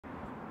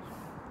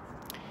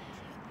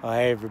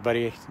Hey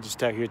everybody,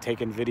 just out here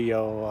taking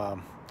video.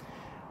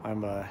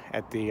 I'm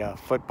at the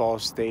football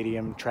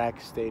stadium, track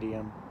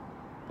stadium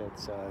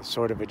that's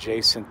sort of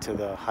adjacent to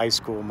the high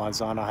school,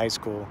 Manzano High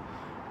School,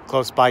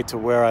 close by to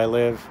where I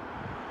live.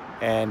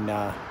 And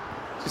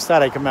just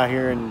thought I'd come out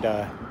here and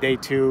day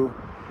two,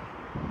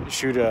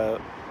 shoot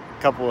a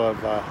couple of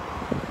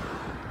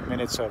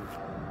minutes of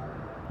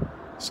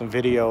some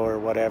video or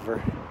whatever.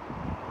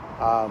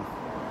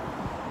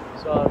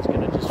 So I was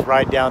gonna just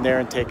ride down there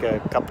and take a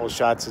couple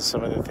shots of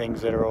some of the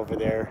things that are over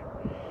there.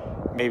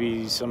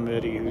 Maybe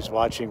somebody who's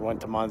watching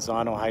went to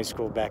Manzano High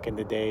School back in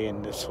the day,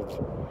 and this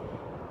will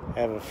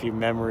have a few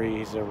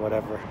memories or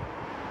whatever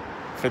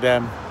for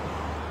them.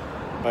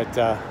 But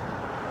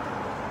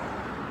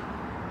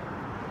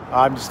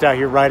I'm just out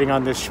here riding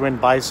on this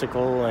Schwinn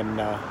bicycle, and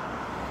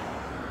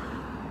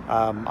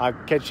I'll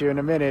catch you in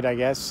a minute, I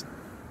guess.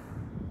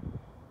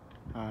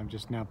 I'm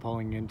just now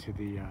pulling into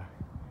the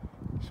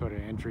sort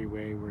of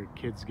entryway where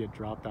kids get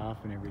dropped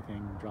off and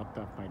everything. Dropped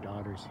off my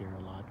daughters here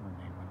a lot when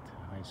they went to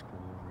high school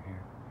over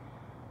here.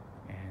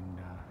 And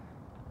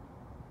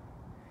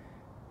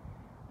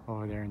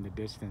over there in the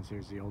distance,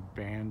 there's the old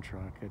band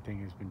truck. That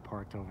thing has been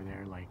parked over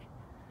there like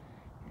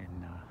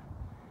in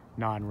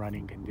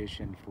non-running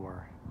condition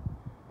for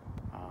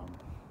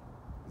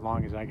as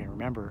long as I can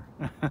remember.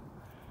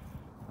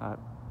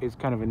 It's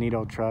kind of a neat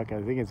old truck.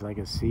 I think it's like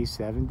a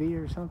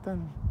C70 or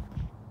something.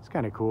 It's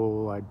kind of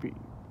cool. I'd be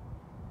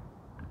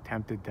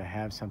tempted to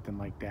have something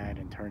like that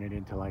and turn it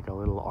into like a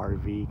little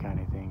RV kind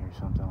of thing or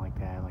something like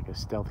that, like a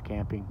stealth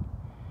camping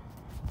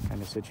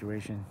kind of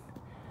situation.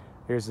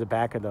 Here's the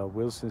back of the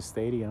Wilson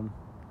Stadium.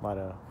 A lot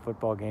of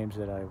football games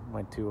that I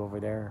went to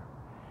over there.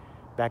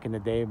 Back in the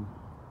day,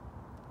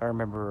 I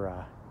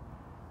remember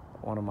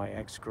one of my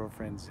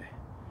ex-girlfriends,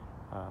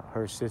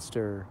 her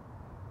sister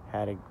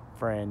had a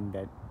friend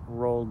that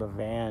rolled a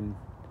van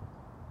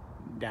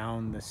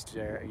down the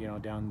stair,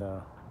 down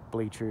the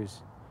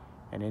bleachers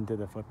and into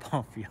the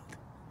football field.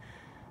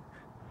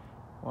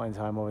 One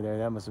time over there,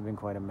 that must have been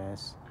quite a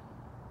mess.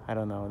 I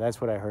don't know.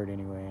 That's what I heard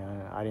anyway.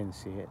 I didn't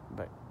see it,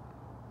 but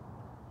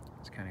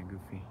it's kind of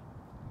goofy.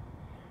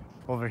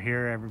 Over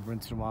here, every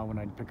once in a while when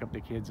I'd pick up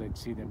the kids, I'd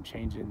see them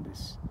changing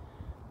this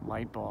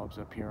light bulbs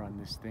up here on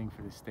this thing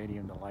for the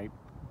stadium, the light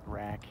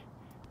rack.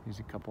 There's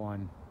a couple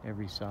on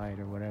every side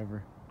or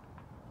whatever.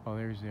 Oh,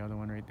 there's the other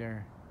one right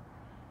there.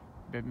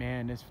 But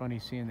man, it's funny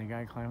seeing the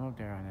guy climb up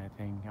there on that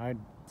thing.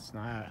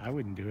 I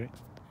wouldn't do it.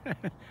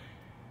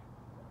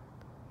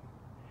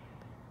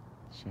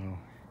 So,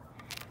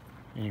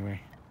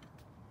 anyway,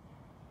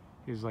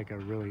 here's like a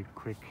really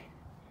quick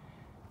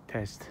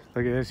test.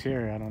 Look at this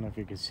here. I don't know if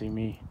you can see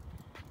me.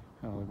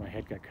 Oh, my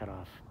head got cut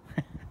off.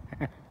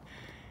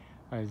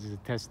 This is a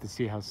test to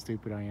see how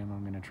stupid I am.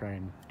 I'm gonna try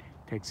and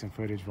take some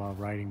footage while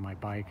riding my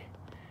bike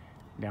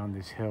down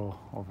this hill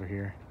over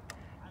here.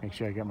 Make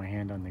sure I got my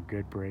hand on the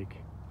good brake.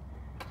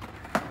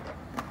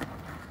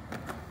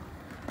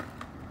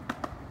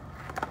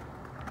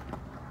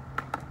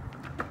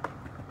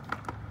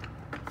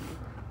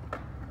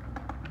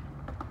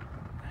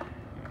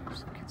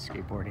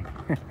 Skateboarding.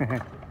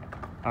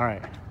 All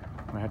right,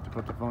 I'm gonna have to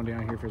put the phone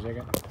down here for a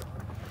second.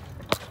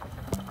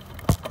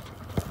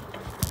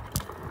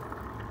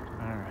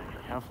 All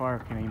right, how far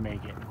can he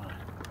make it?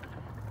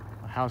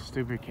 Well, how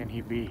stupid can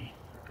he be?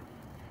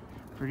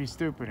 Pretty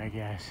stupid, I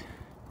guess.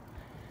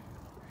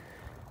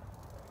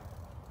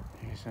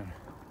 I guess I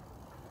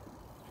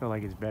feel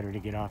like it's better to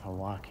get off and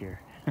walk here.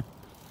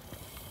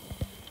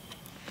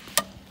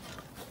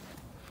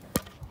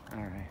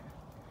 All right.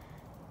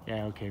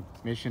 Yeah, okay,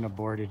 mission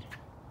aborted.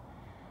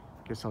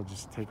 Guess I'll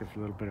just take a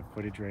little bit of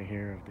footage right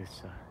here of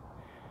this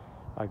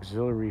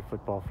auxiliary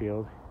football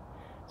field.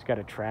 It's got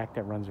a track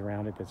that runs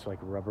around it that's like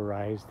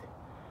rubberized.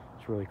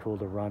 It's really cool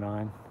to run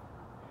on.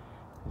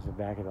 There's the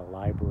back of the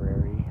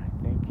library,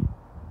 I think.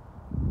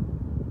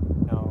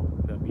 No,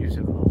 the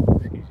music hall,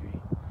 excuse me.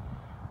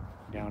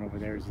 Down over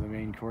there is the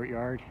main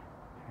courtyard.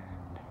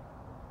 And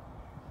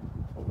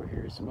over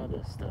here is some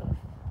other stuff.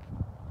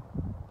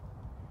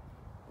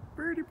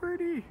 Birdie,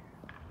 birdie.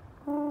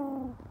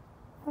 Oh,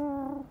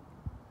 oh.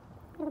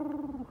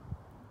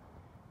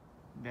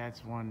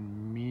 That's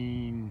one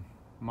mean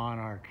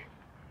monarch.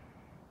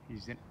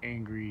 He's an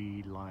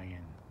angry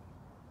lion.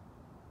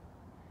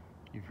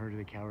 You've heard of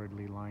the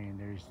cowardly lion.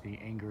 There's the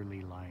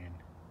angerly lion.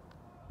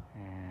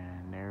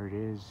 And there it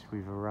is.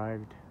 We've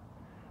arrived.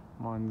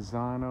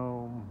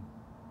 Manzano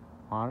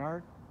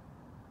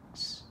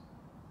Monarchs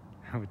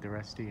with the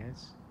rusty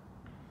S.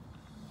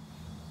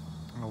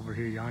 Over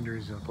here yonder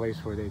is a place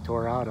where they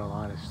tore out a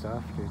lot of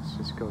stuff. It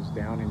just goes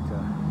down into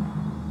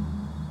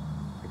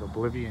like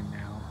oblivion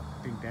now.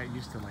 I think that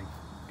used to like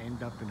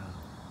end up in a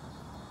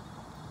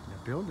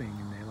building,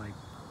 and they like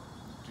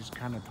just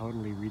kind of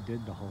totally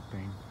redid the whole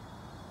thing.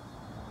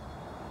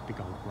 I think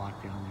I'll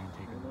walk down there and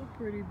take a look.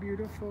 Pretty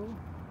beautiful.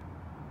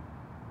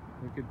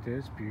 Look at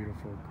this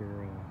beautiful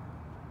girl.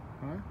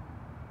 Huh?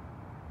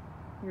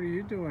 What are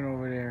you doing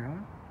over there,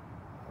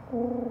 huh?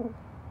 Oh.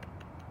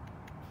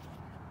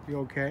 You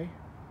okay?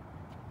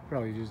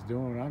 Probably just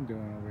doing what I'm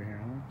doing over here,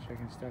 huh?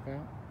 Checking stuff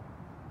out.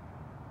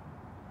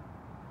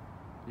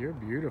 You're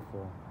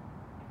beautiful.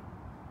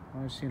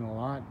 I've seen a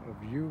lot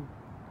of you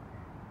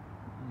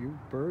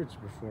birds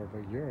before,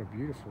 but you're a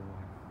beautiful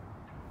one.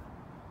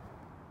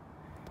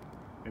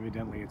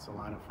 Evidently, it's a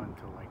lot of fun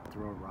to like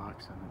throw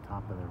rocks on the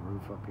top of the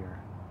roof up here.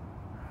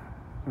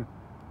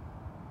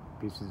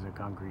 Pieces of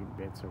concrete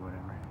bits or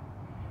whatever.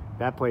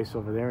 That place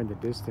over there in the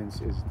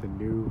distance is the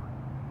new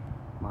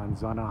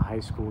Manzano High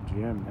School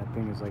gym. That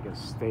thing is like a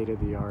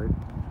state-of-the-art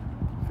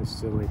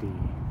facility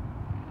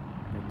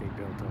that they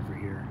built over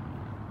here.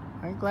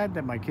 I'm glad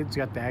that my kids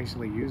got to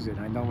actually use it.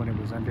 I know when it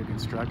was under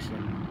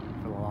construction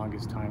for the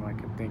longest time, I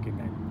kept thinking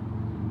that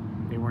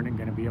they weren't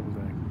going to be able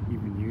to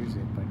even use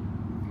it, but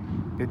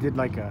they did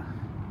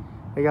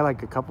they got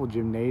like a couple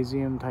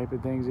gymnasium type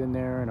of things in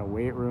there and a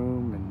weight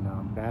room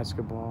and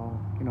basketball,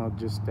 you know,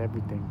 just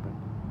everything, but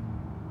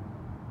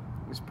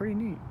it was pretty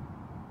neat.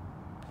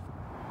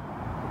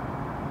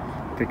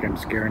 I think I'm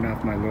scaring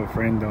off my little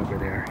friend over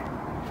there.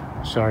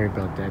 Sorry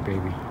about that,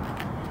 baby.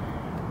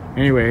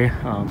 Anyway,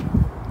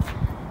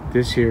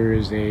 this here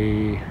is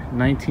a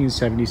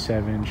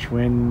 1977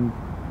 Schwinn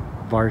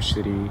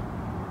Varsity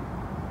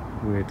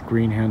with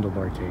green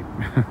handlebar tape.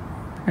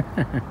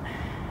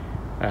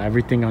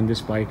 Everything on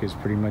this bike is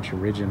pretty much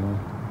original.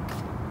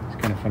 It's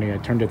kind of funny, I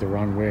turned it the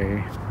wrong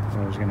way.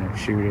 I was gonna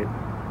shoot it.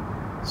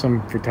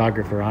 Some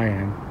photographer I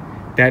am.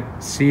 That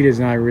seat is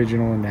not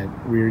original, and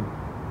that weird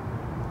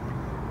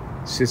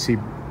sissy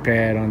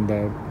pad on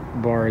the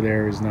bar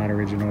there is not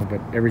original,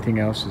 but everything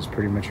else is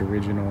pretty much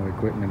original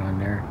equipment on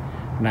there.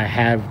 And I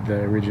have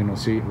the original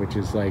seat, which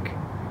is like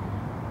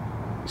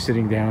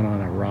sitting down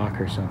on a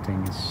rock or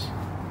something.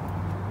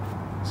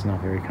 It's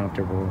not very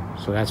comfortable,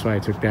 so that's why I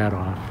took that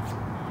off.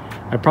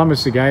 I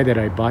promised the guy that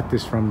I bought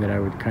this from that I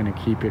would kind of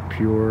keep it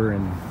pure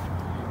and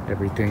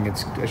everything.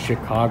 It's a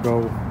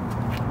Chicago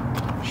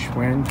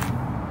Schwinn.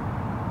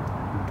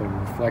 The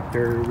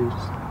reflectors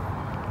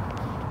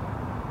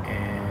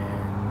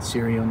and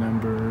serial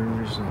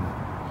numbers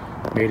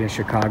and made in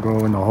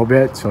Chicago and the whole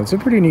bit. So it's a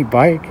pretty neat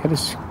bike.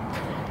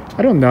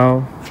 I don't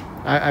know.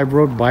 I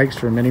rode bikes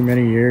for many,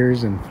 many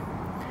years, and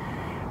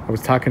I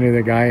was talking to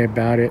the guy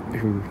about it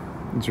who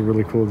is a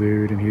really cool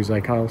dude, and he's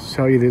like, I'll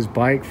sell you this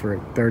bike for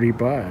 30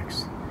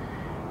 bucks.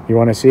 You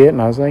want to see it? And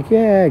I was like,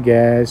 yeah, I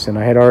guess. And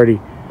I had already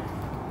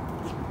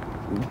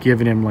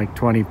given him like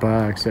 20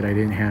 bucks that I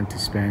didn't have to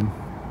spend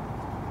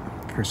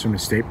for some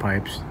estate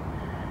pipes,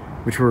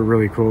 which were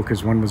really cool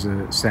because one was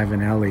a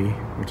Savinelli,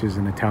 which is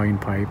an Italian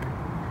pipe,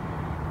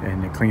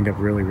 and it cleaned up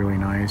really, really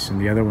nice. And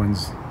the other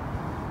one's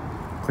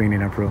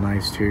cleaning up real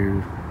nice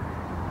too.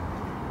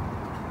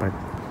 But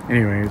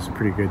anyway, it's a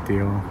pretty good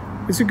deal.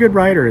 It's a good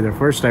rider. The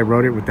first I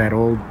rode it with that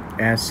old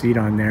ass seat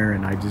on there,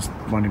 and I just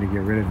wanted to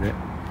get rid of it.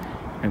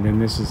 And then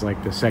this is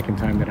like the second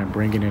time that I'm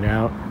bringing it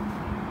out.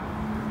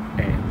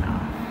 And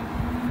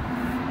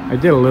I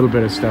did a little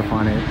bit of stuff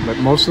on it, but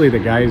mostly the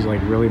guy is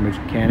like really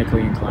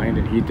mechanically inclined,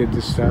 and he did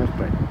this stuff.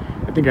 But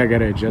I think I got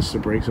to adjust the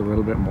brakes a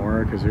little bit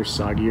more because they're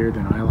soggier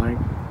than I like.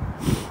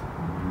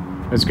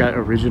 It's got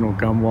original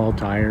gum wall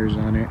tires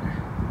on it,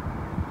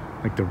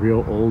 like the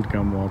real old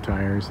gum wall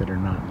tires that are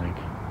not like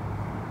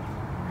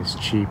it's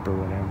cheap or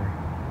whatever.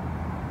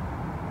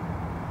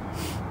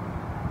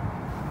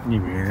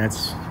 Anyway,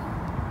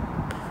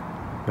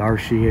 there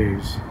she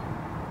is.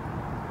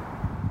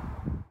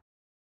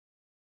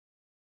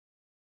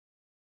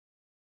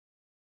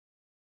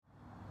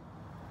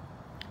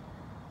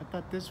 I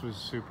thought this was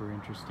super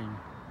interesting.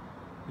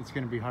 It's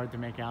going to be hard to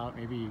make out.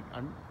 Maybe,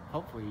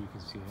 hopefully you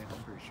can see it.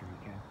 I'm pretty sure you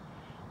can.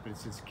 But it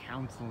says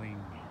counseling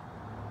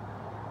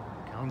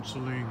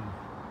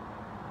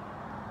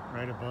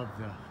right above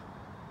the.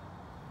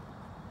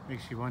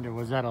 Makes you wonder,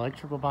 was that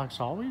electrical box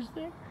always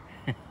there?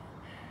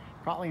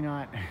 Probably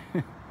not.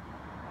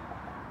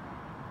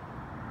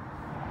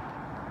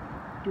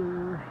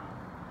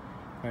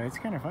 But it's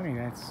kind of funny.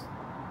 I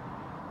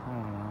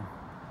don't know.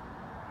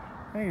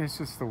 I think it's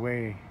just the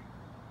way,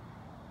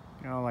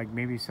 you know, like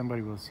maybe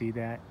somebody will see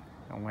that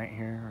and went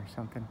here or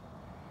something.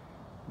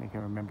 They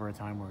can remember a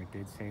time where it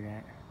did say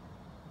that.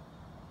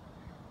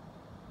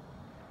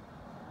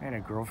 I had a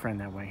girlfriend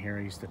that went here.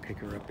 I used to pick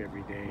her up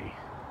every day.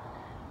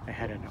 I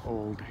had an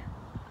old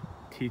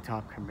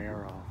T-top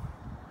Camaro,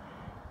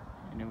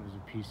 and it was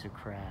a piece of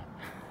crap.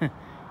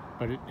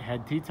 But it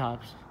had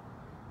T-tops,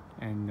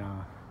 and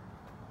I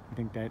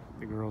think that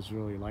the girls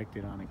really liked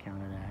it on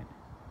account of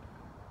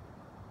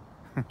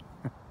that.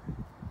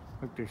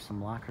 Look, there's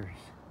some lockers.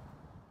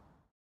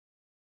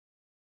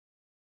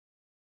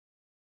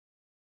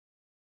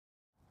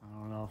 I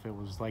don't know if it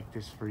was like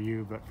this for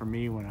you, but for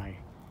me, when I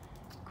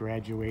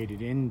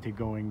graduated into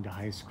going to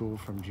high school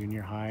from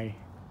junior high,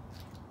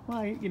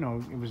 well, you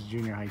know, it was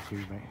junior high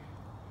too, but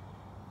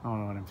I don't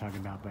know what I'm talking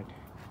about. But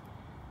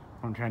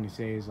what I'm trying to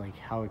say is, like,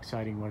 how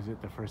exciting was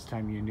it the first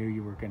time you knew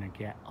you were going to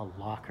get a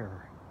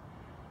locker?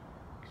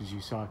 Because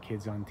you saw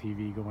kids on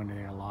TV go into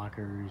their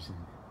lockers and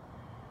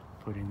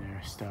put in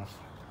their stuff,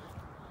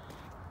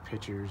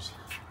 pictures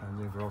of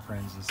their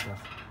girlfriends and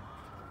stuff,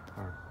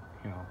 or,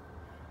 you know,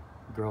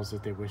 girls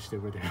that they wish they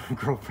were their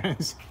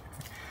girlfriends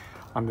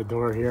on the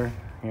door here,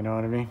 you know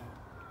what I mean?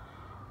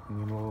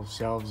 And the little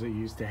shelves that you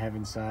used to have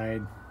inside.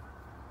 And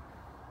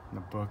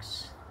the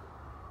books.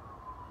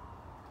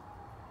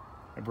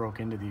 I broke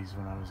into these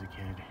when I was a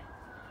kid.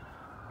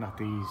 Not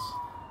these,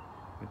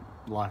 but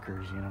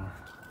lockers, you know.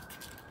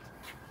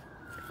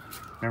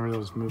 Remember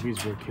those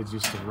movies where kids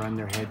used to run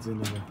their heads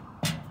into the...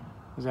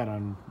 Was that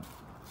on...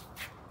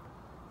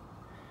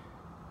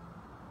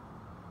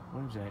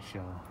 What was that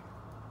show?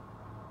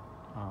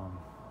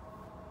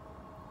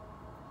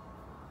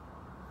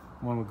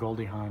 One with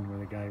Goldie Hawn where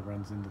the guy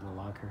runs into the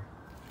locker.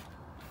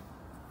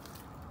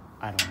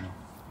 I don't know.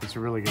 It's a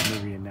really good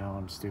movie, and now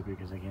I'm stupid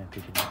because I can't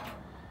think of it.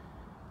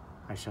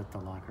 I shut the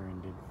locker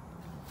and did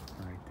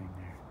the right thing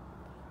there.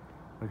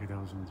 Look at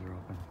those ones are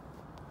open.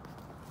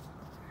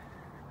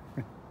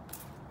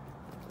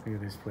 Look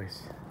at this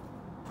place.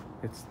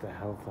 It's the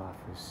health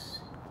office.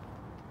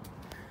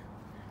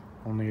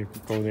 Only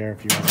go there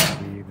if you want to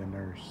see the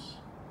nurse.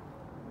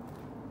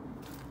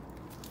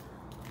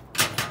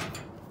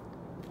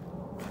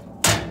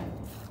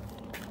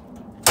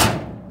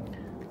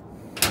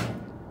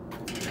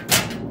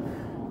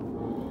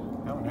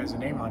 That one has a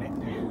name on it.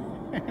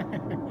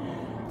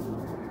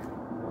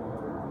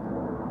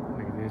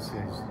 Look at this.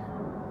 Says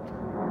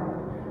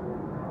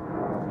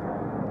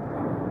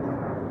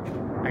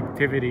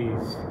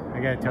activities. I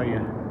gotta tell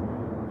you,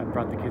 I've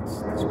brought the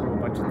kids to school a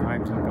bunch of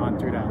times and gone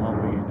through that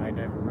hallway, and I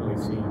never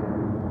really seen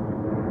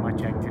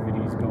much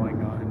activities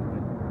going on,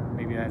 but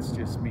maybe that's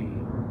just me.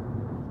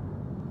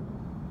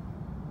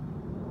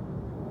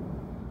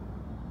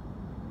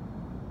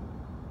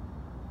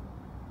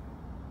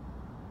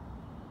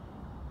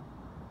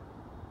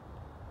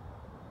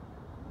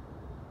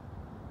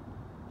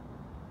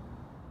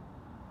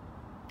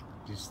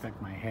 Just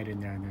stuck my head in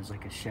there and there's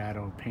like a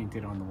shadow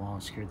painted on the wall.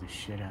 It scared the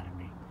shit out of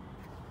me.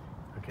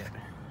 Okay.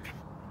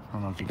 I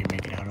don't know if you can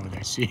make it out over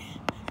there. See?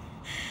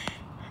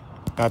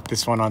 Not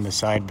this one on the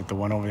side, but the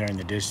one over there in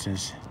the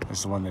distance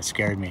is the one that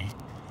scared me.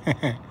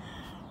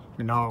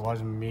 No, it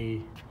wasn't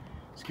me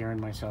scaring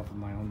myself with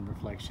my own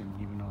reflection,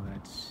 even though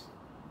that's...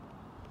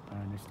 I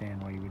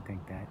understand why you would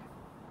think that.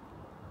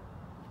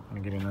 I'm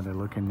gonna get another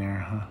look in there,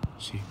 huh?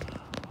 See?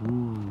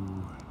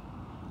 Ooh.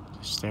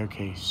 The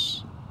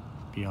staircase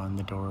beyond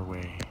the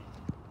doorway.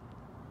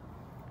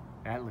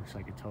 That looks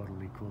like a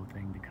totally cool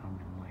thing to come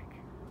and like,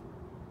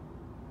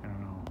 I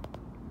don't know.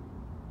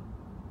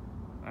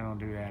 I don't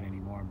do that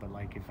anymore, but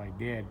like if I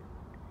did,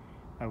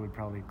 I would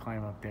probably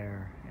climb up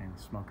there and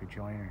smoke a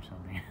joint or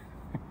something.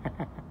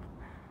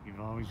 You've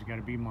always got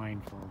to be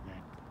mindful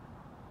that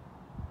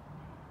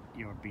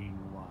you're being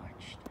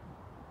watched.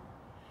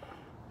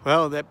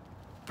 Well, that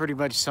pretty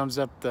much sums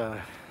up the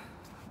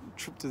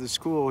trip to the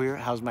school here.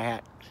 How's my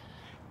hat?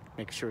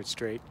 Make sure it's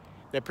straight.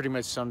 That pretty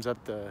much sums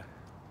up the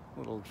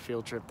little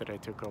field trip that I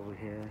took over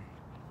here.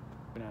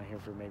 Been out here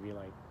for maybe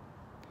like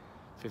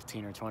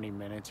 15 or 20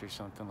 minutes or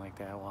something like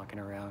that, walking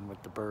around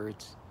with the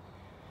birds.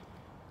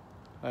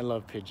 I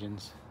love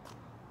pigeons.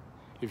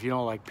 If you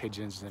don't like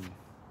pigeons, then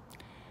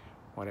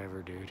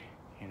whatever, dude,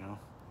 you know?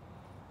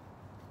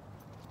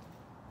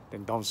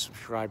 Then don't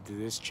subscribe to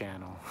this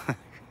channel.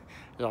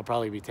 I'll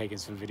probably be taking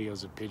some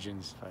videos of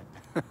pigeons,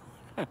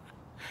 but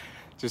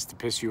just to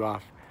piss you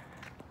off.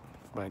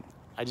 But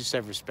I just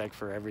have respect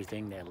for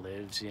everything that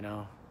lives, you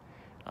know?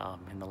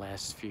 In the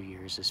last few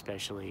years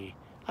especially.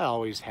 I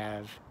always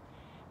have.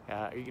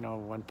 You know,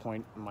 at one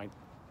point in my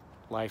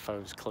life I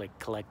was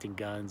collecting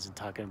guns and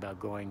talking about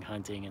going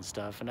hunting and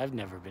stuff, and I've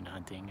never been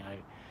hunting.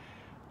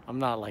 I'm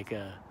not like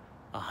a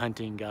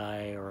hunting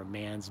guy or a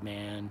man's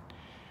man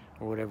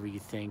or whatever you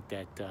think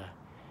that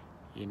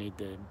you need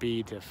to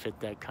be to fit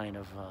that kind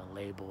of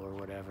label or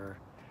whatever.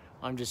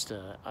 I'm just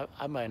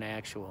I'm an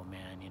actual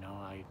man, you know.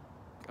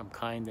 I'm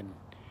kind and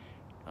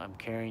I'm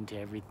caring to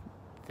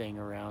everything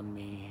around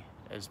me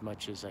as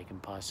much as I can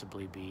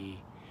possibly be.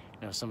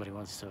 You know, if somebody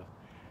wants to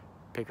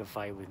pick a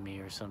fight with me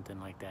or something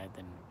like that,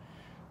 then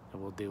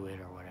we'll do it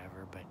or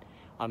whatever. But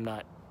I'm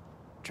not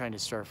trying to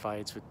start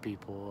fights with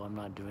people. I'm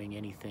not doing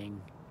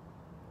anything.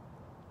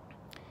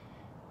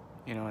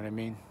 You know what I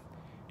mean?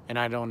 And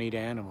I don't eat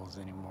animals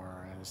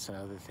anymore. That's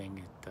another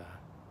thing.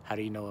 How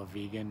do you know a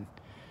vegan?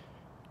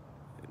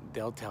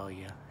 They'll tell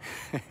you,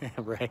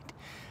 right?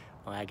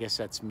 Well, I guess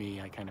that's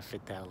me. I kind of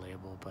fit that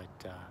label, but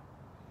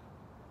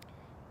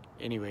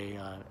anyway,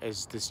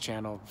 as this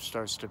channel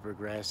starts to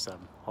progress,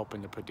 I'm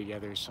hoping to put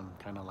together some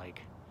kind of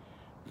like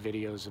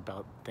videos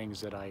about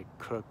things that I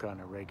cook on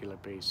a regular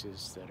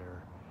basis that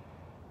are,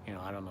 you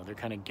know, I don't know, they're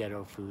kind of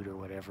ghetto food or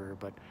whatever,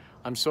 but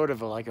I'm sort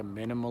of like a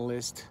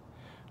minimalist,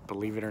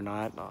 believe it or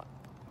not.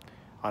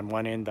 On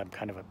one end, I'm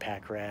kind of a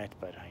pack rat,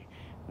 but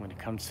when it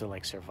comes to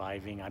like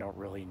surviving, I don't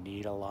really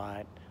need a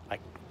lot. I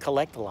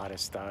collect a lot of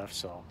stuff,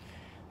 so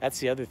that's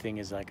the other thing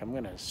is like I'm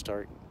gonna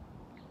start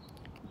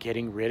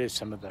getting rid of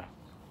some of the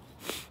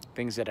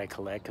things that I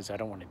collect because I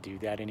don't want to do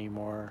that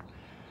anymore.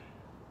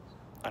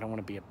 I don't want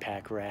to be a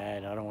pack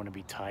rat. I don't want to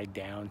be tied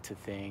down to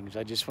things.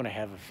 I just want to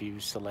have a few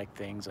select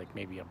things, like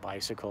maybe a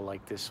bicycle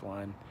like this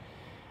one.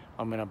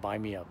 I'm gonna buy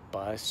me a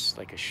bus,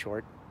 like a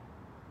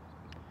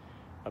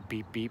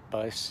beep beep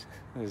bus.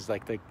 It's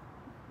like the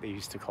they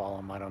used to call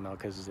them. I don't know,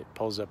 because it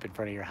pulls up in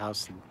front of your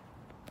house and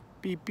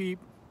beep, beep.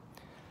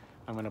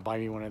 I'm going to buy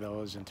me one of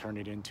those and turn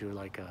it into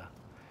like a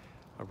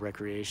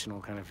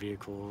recreational kind of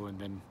vehicle. And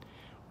then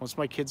once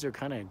my kids are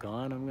kind of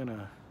gone, I'm going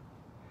to,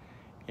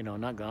 you know,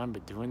 not gone,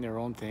 but doing their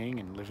own thing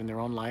and living their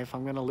own life.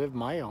 I'm going to live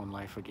my own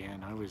life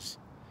again. It's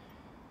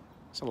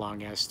a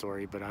long ass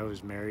story, but I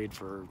was married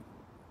for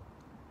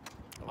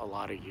a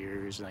lot of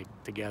years, like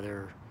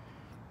together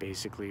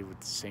basically with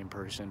the same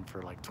person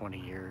for like 20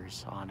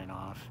 years on and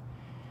off,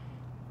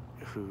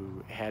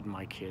 who had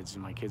my kids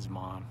and my kids'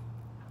 mom.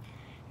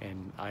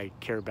 And I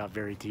care about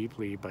very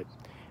deeply, but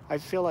I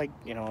feel like,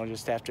 you know,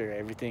 just after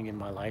everything in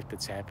my life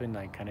that's happened,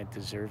 I kind of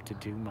deserve to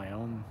do my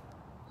own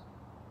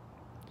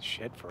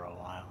shit for a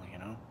while, you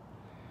know?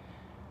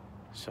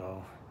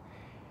 So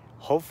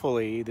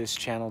hopefully this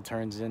channel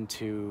turns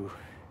into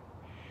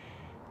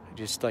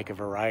just like a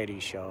variety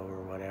show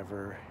or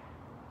whatever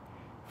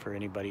for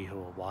anybody who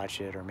will watch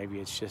it, or maybe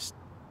it's just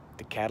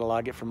to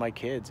catalog it for my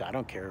kids. I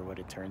don't care what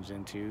it turns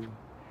into.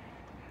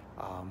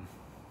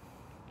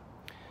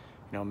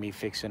 You know, me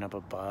fixing up a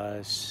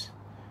bus,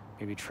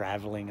 maybe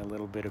traveling a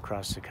little bit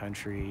across the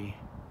country,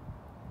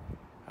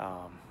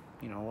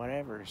 you know,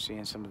 whatever,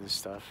 seeing some of this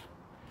stuff.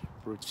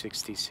 Route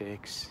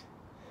 66,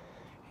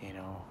 you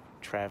know,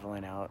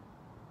 traveling out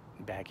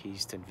back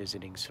east and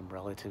visiting some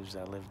relatives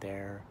that live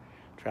there,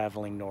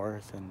 traveling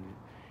north and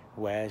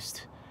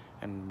west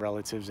and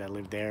relatives that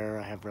live there.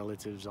 I have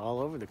relatives all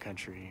over the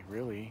country,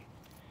 really,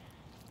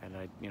 and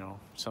you know,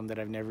 some that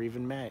I've never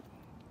even met,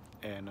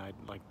 and I'd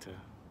like to,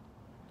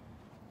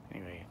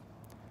 anyway,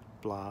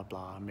 blah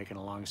blah. I'm making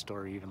a long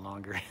story even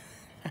longer.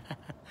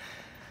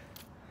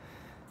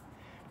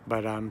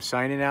 But I'm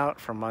signing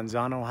out from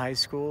Manzano High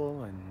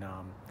School, and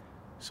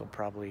this will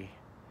probably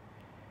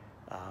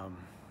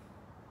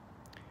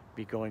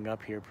be going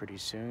up here pretty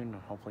soon.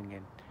 I'm hoping to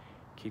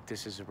keep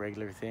this as a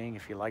regular thing.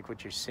 If you like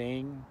what you're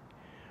seeing,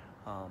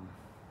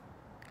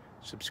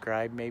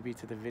 subscribe maybe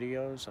to the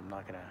videos. I'm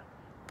not gonna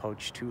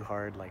poach too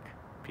hard like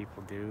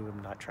people do.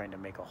 I'm not trying to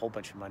make a whole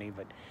bunch of money,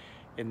 but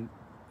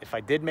if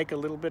I did make a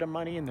little bit of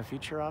money in the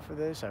future off of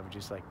this, I would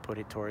just like put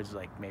it towards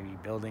like maybe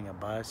building a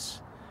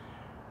bus,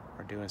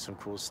 or doing some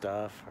cool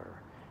stuff,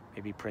 or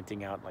maybe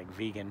printing out like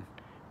vegan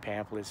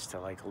pamphlets to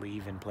like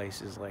leave in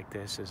places like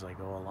this as I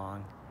go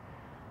along.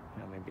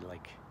 You know, maybe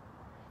like,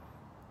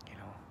 you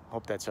know,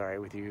 hope that's all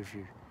right with you. If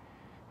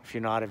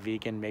you're not a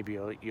vegan, maybe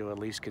you'll at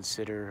least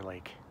consider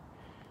like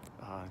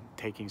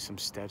taking some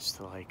steps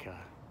to like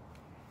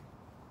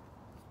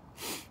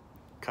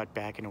cut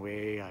back in a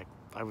way.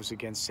 I was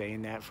against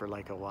saying that for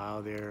like a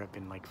while there. I've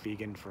been like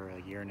vegan for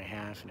a year and a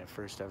half, and at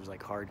first I was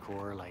like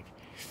hardcore, like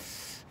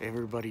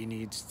everybody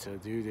needs to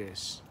do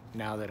this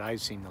now that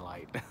I've seen the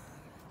light.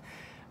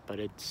 But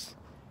it's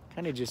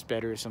kind of just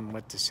better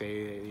somewhat to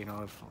say, you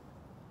know, if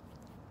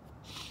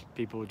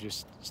people would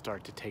just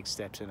start to take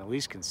steps and at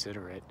least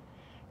consider it.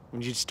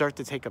 When you start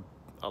to take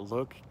a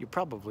look, you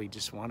probably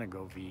just want to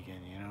go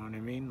vegan, you know what I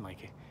mean?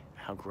 Like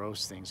how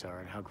gross things are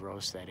and how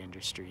gross that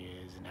industry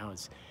is and how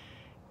it's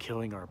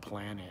killing our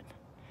planet.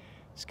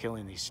 It's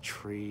killing these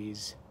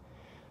trees,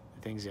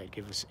 the things that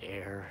give us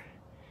air.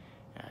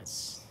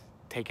 It's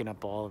taking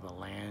up all of the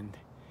land,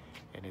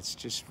 and it's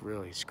just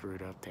really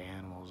screwed up the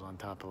animals on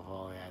top of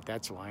all that.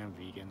 That's why I'm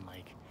vegan.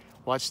 Like,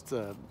 watch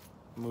the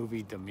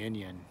movie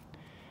Dominion,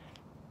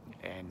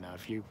 and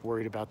if you're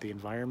worried about the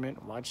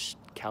environment, watch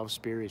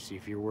Cowspiracy.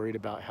 If you're worried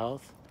about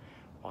health,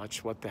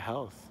 watch What the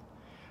Health.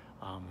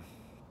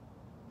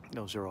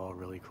 Those are all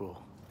really cool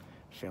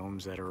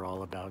films that are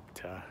all about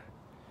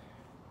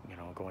you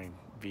know, going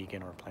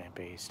vegan or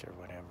plant-based or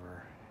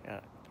whatever,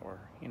 or,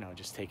 you know,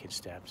 just taking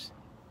steps.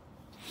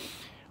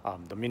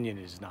 Dominion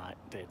is not.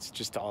 It's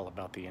just all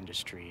about the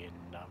industry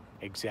and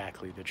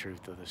exactly the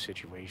truth of the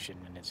situation.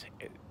 And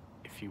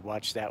if you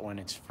watch that one,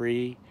 it's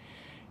free.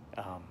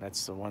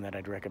 That's the one that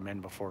I'd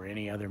recommend before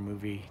any other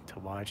movie to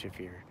watch. If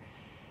you're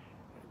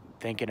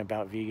thinking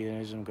about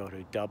veganism, go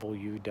to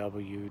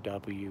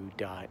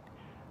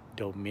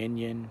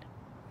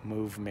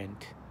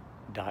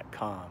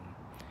www.dominionmovement.com.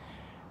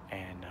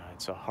 And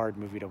it's a hard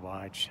movie to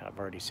watch. I've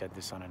already said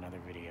this on another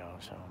video,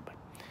 but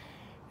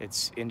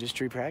it's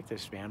industry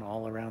practice, man,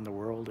 all around the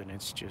world, and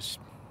it's just,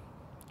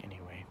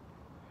 anyway.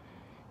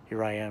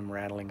 Here I am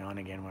rattling on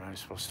again when I'm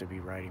supposed to be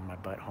riding my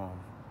butt home.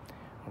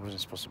 I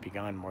wasn't supposed to be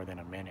gone more than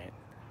a minute.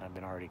 I've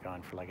been already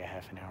gone for like a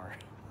half an hour.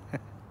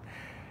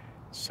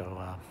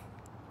 So,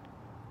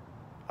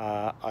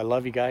 I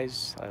love you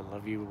guys. I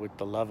love you with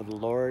the love of the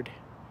Lord.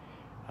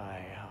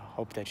 I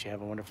hope that you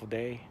have a wonderful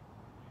day.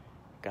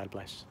 God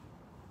bless.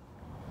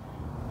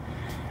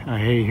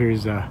 Hey,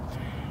 here's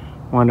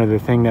one other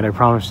thing that I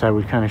promised I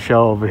would kind of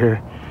show over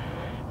here.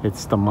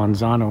 It's the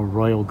Manzano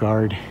Royal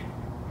Guard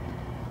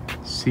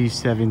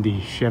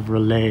C70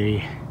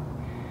 Chevrolet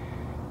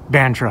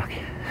van truck.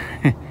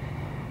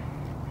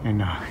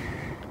 And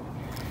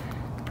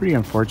pretty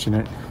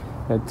unfortunate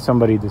that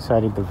somebody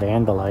decided to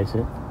vandalize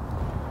it.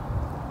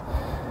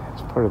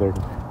 It's part of their...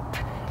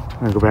 I'm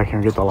gonna go back here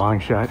and get the long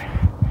shot.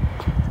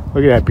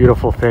 Look at that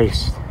beautiful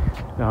face.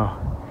 Oh,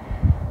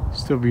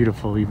 Still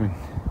beautiful, even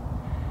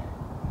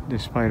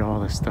despite all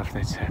the stuff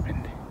that's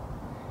happened.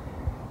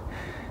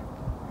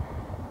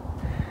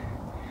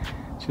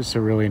 It's just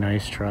a really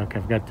nice truck.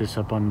 I've got this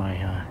up on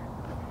my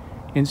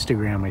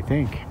Instagram, I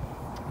think.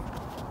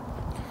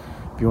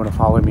 If you want to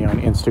follow me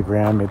on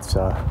Instagram,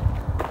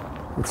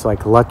 it's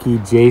like Lucky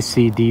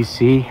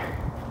JCDC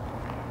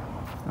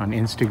on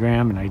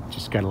Instagram, and I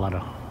just got a lot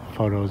of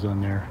photos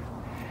on there.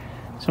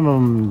 Some of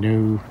them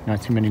new,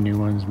 not too many new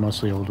ones,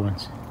 mostly old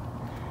ones.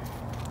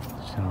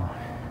 So,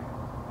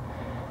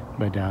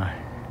 but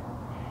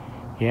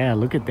yeah,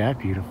 look at that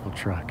beautiful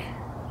truck.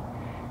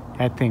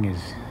 That thing is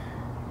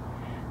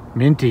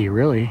minty,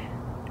 really.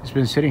 It's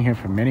been sitting here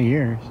for many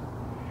years.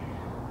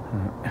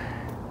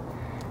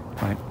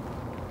 But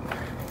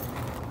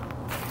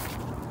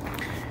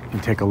you can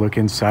take a look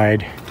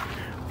inside.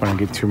 I don't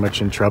get too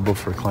much in trouble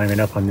for climbing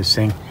up on this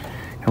thing.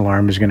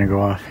 Alarm is gonna go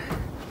off.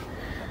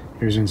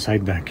 Here's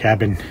inside the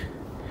cabin.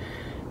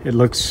 It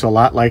looks a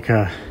lot like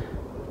a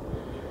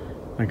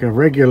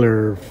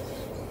regular,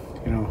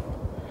 you know,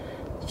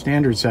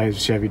 standard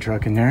size Chevy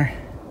truck in there.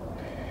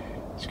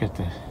 It's got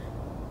the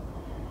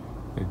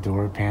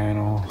door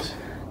panels.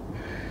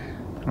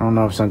 I don't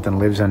know if something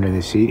lives under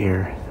the seat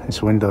here.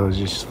 This window is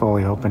just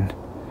fully open.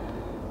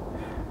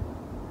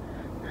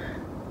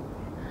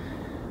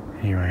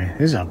 Anyway,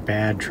 this is a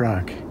bad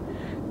truck.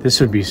 This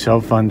would be so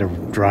fun to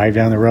drive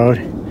down the road.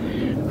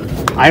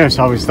 I just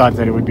always thought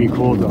that it would be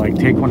cool to like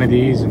take one of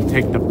these and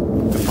take the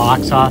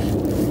box off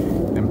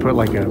and put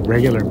like a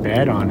regular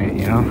bed on it,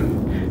 you know?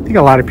 I think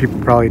a lot of people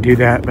probably do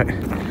that, but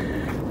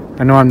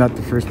I know I'm not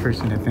the first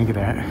person to think of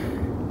that.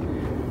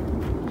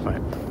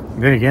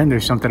 But then again,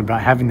 there's something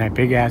about having that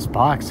big ass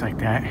box like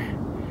that.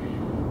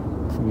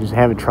 You just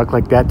have a truck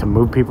like that to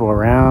move people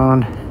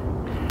around,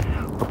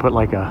 or put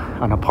like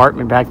an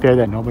apartment back there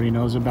that nobody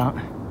knows about.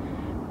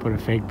 Put a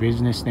fake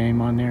business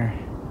name on there.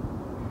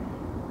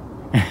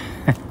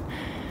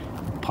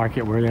 Park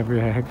it wherever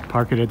the heck.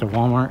 Park it at the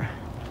Walmart.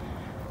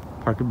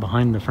 Park it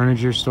behind the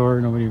furniture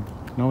store. Nobody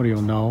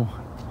will know.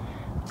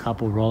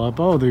 Cop will roll up.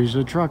 Oh, there's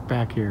a truck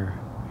back here.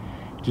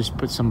 Just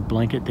put some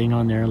blanket thing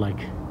on there like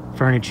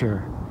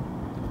furniture,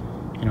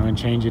 you know, and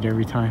change it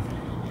every time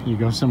you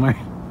go somewhere.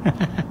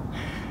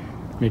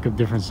 Make up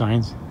different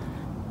signs.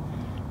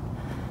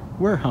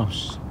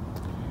 Warehouse.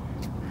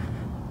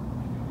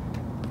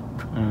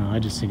 I don't know, I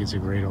just think it's a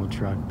great old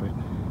truck, but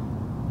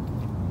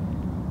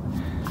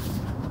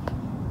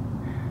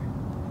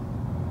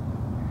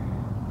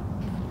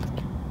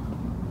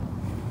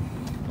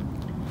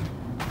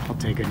I'll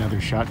take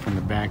another shot from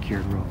the back here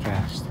real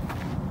fast.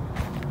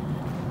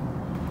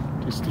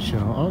 Just to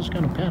show, oh, it's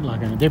got a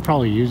padlock on it. They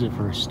probably use it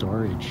for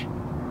storage.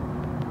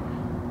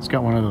 It's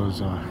got one of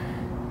those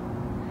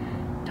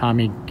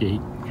Tommy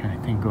gate kind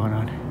of thing going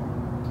on.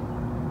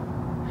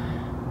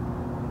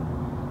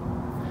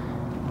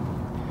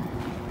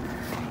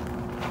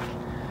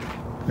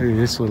 Look at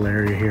this little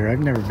area here. I've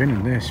never been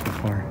in this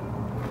before.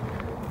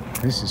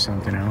 This is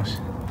something else.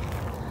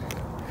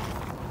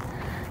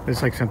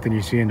 It's like something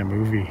you see in a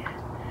movie.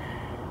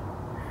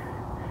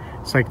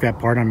 It's like that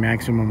part on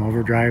Maximum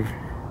Overdrive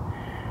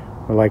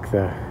where like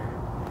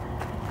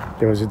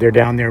they're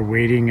down there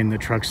waiting and the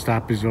truck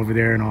stop is over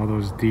there and all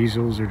those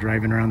diesels are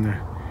driving around the...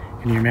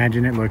 Can you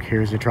imagine it? Look,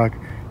 here's the truck.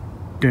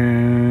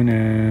 Dun,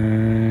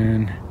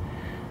 dun,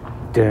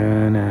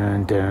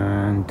 dun,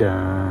 dun,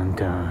 dun,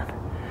 dun.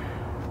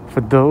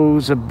 For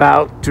those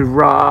about to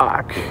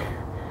rock,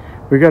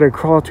 we gotta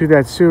crawl through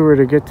that sewer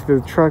to get to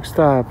the truck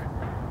stop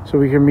so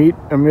we can meet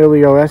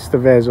Emilio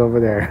Estevez over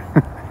there.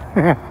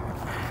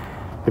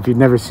 If you've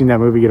never seen that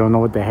movie, you don't know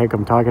what the heck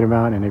I'm talking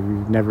about. And if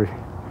you've never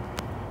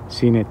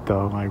seen it,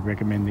 though, I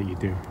recommend that you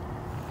do.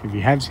 If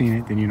you have seen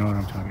it, then you know what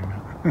I'm talking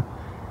about.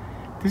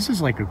 This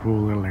is like a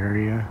cool little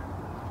area.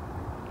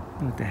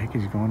 What the heck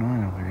is going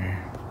on over there?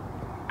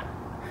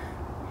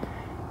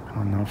 I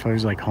don't know. If I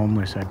was like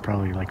homeless, I'd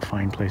probably like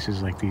find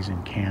places like these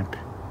and camp.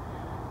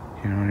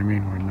 You know what I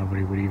mean? Where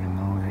nobody would even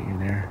know that you're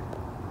there.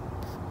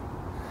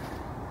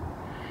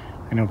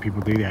 I know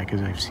people do that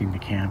because I've seen the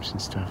camps and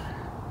stuff.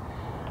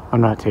 I'm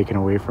not taking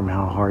away from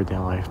how hard that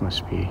life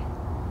must be.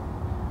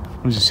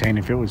 I'm just saying,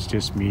 if it was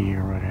just me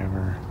or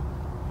whatever,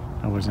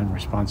 I wasn't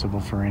responsible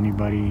for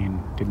anybody and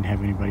didn't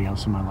have anybody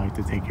else in my life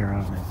to take care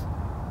of, then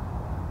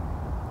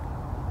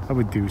I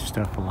would do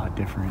stuff a lot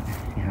different,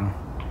 you know?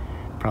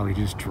 Probably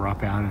just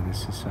drop out of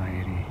this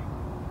society.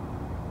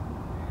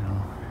 You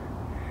know?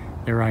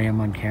 There I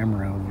am on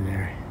camera over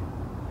there.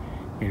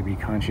 You gotta be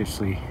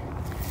constantly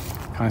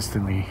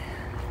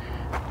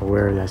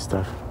aware of that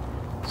stuff.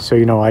 So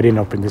you know I didn't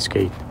open this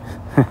gate.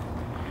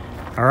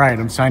 All right,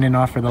 I'm signing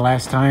off for the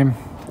last time.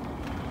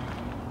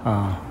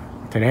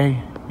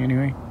 Today,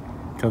 anyway.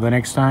 Till the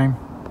next time.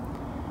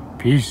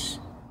 Peace.